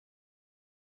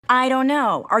I don't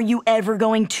know. Are you ever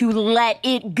going to let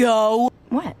it go?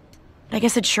 What? I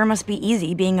guess it sure must be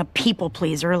easy being a people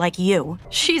pleaser like you.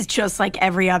 She's just like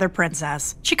every other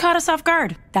princess. She caught us off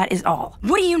guard. That is all.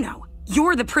 What do you know?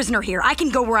 You're the prisoner here. I can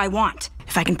go where I want.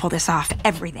 If I can pull this off,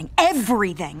 everything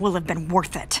will have been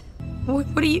worth it.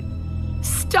 What do you...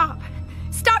 Stop.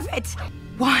 Stop it!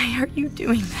 Why are you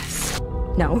doing this?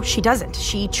 No, she doesn't.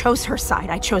 She chose her side.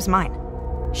 I chose mine.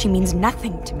 She means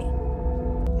nothing to me.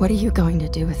 What are you going to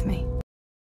do with me?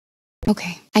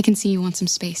 Okay, I can see you want some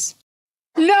space.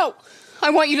 No! I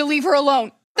want you to leave her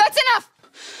alone. That's enough!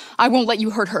 I won't let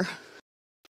you hurt her.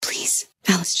 Please,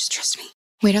 Alice, just trust me.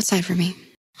 Wait outside for me.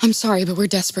 I'm sorry, but we're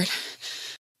desperate.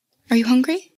 Are you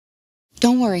hungry?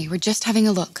 Don't worry, we're just having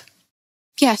a look.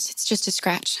 Yes, it's just a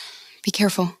scratch. Be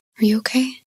careful. Are you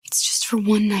okay? It's just for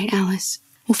one night, Alice.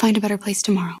 We'll find a better place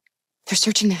tomorrow. They're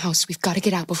searching the house. We've got to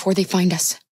get out before they find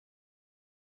us.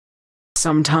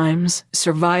 Sometimes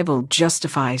survival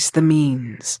justifies the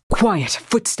means. Quiet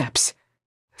footsteps.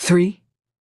 3?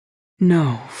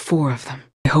 No, 4 of them.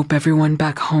 I hope everyone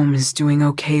back home is doing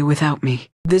okay without me.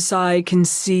 This eye can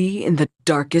see in the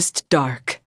darkest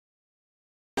dark.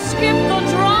 Skip the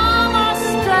drama,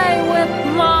 stay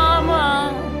with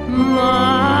Mama.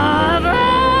 Mother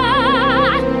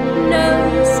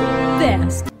knows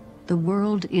best. The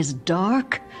world is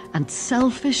dark and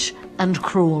selfish and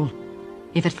cruel.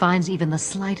 If it finds even the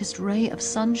slightest ray of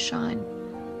sunshine,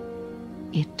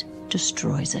 it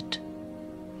destroys it.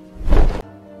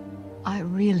 I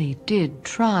really did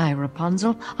try,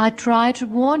 Rapunzel. I tried to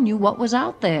warn you what was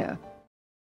out there.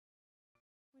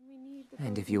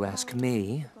 And if you ask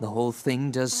me, the whole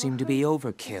thing does seem to be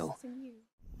overkill.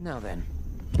 Now then,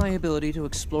 my ability to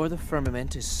explore the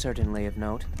firmament is certainly of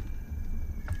note.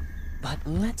 But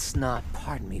let's not,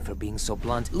 pardon me for being so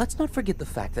blunt, let's not forget the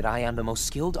fact that I am the most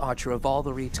skilled archer of all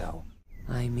the Rito.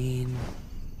 I mean,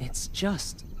 it's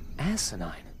just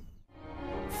asinine.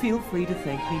 Feel free to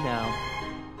thank me now.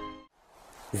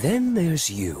 Then there's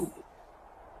you.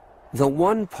 The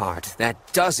one part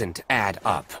that doesn't add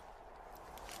up.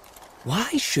 Why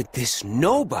should this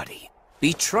nobody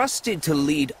be trusted to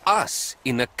lead us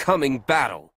in the coming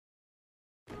battle?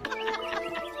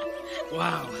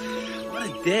 Wow, what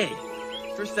a day.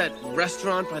 First that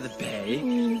restaurant by the bay,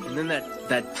 and then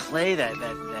that play, that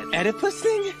Oedipus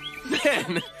thing?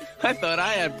 Man, I thought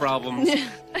I had problems.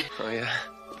 Oh yeah,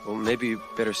 well maybe you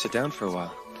better sit down for a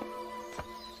while.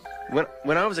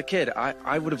 When I was a kid,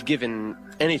 I would have given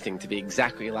anything to be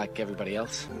exactly like everybody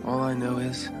else. All I know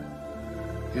is,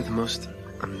 you're the most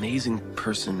amazing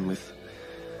person with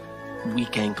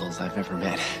weak ankles I've ever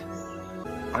met.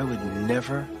 I would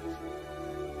never,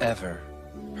 ever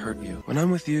hurt you. When I'm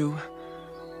with you,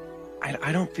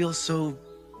 I don't feel so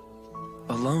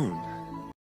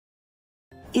alone.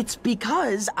 It's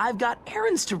because I've got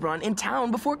errands to run in town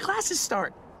before classes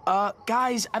start.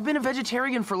 Guys, I've been a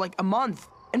vegetarian for like a month,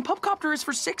 and Pupcopter is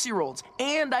for 6-year-olds,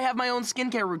 and I have my own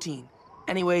skincare routine.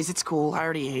 Anyways, it's cool, I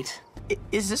already ate.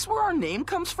 Is this where our name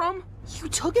comes from? You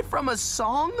took it from a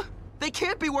song? They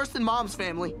can't be worse than Mom's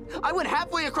family. I went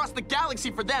halfway across the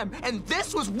galaxy for them, and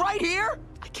this was right here?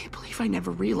 I can't believe I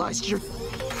never realized you're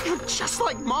just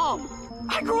like Mom.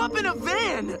 I grew up in a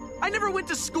van. I never went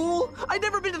to school. I'd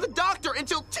never been to the doctor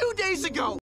until 2 days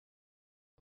ago.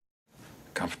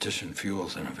 Competition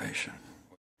fuels innovation.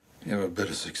 You have a bit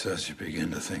of success, you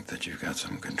begin to think that you've got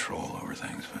some control over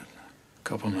things, but a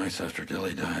couple nights after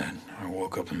Dilly died, I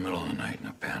woke up in the middle of the night in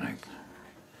a panic.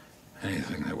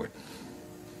 Anything that would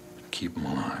keep them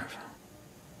alive.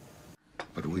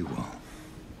 But we will.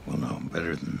 We'll know them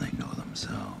better than they know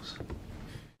themselves.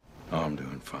 Oh, I'm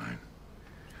doing fine.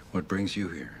 What brings you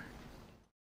here?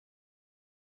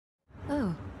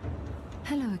 Oh,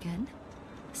 hello again.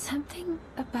 Something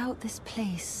about this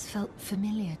place felt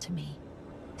familiar to me,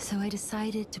 so I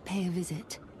decided to pay a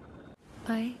visit.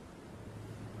 I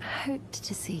hoped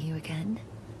to see you again.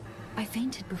 I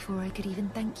fainted before I could even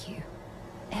thank you.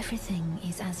 Everything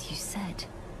is as you said.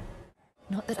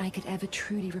 Not that I could ever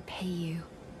truly repay you,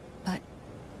 but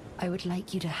I would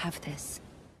like you to have this.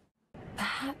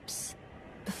 Perhaps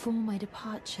before my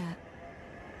departure,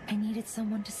 I needed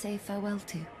someone to say farewell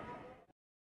to.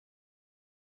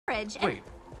 Wait,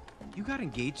 you got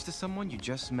engaged to someone you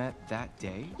just met that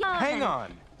day? Yeah. Hang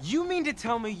on! You mean to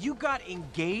tell me you got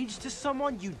engaged to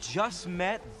someone you just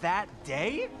met that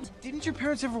day? Didn't your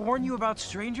parents ever warn you about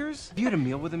strangers? Have you had a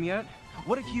meal with him yet?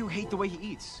 What if you hate the way he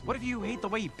eats? What if you hate the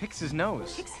way he picks his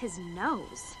nose? Picks his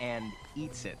nose? And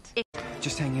eats it.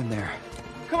 Just hang in there.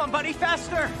 Come on, buddy,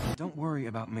 faster! Don't worry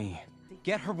about me.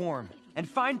 Get her warm, and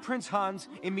find Prince Hans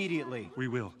immediately. We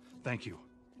will. Thank you.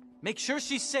 Make sure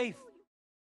she's safe.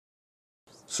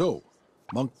 So,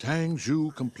 Monk Tang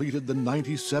Zhu completed the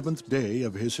 97th day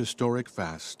of his historic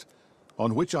fast.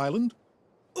 On which island?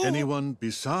 Anyone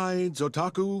besides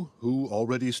Otaku who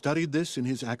already studied this in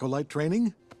his acolyte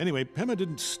training? Anyway, Pema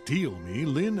didn't steal me.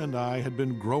 Lin and I had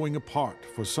been growing apart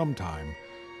for some time.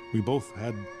 We both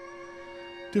had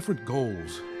different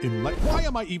goals in life. Why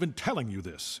am I even telling you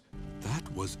this?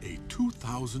 That was a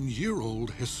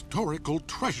 2,000-year-old historical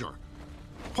treasure.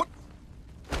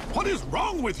 What is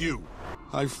wrong with you?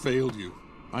 I failed you.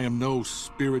 I am no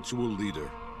spiritual leader,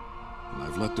 and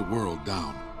I've let the world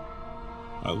down.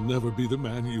 I'll never be the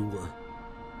man you were.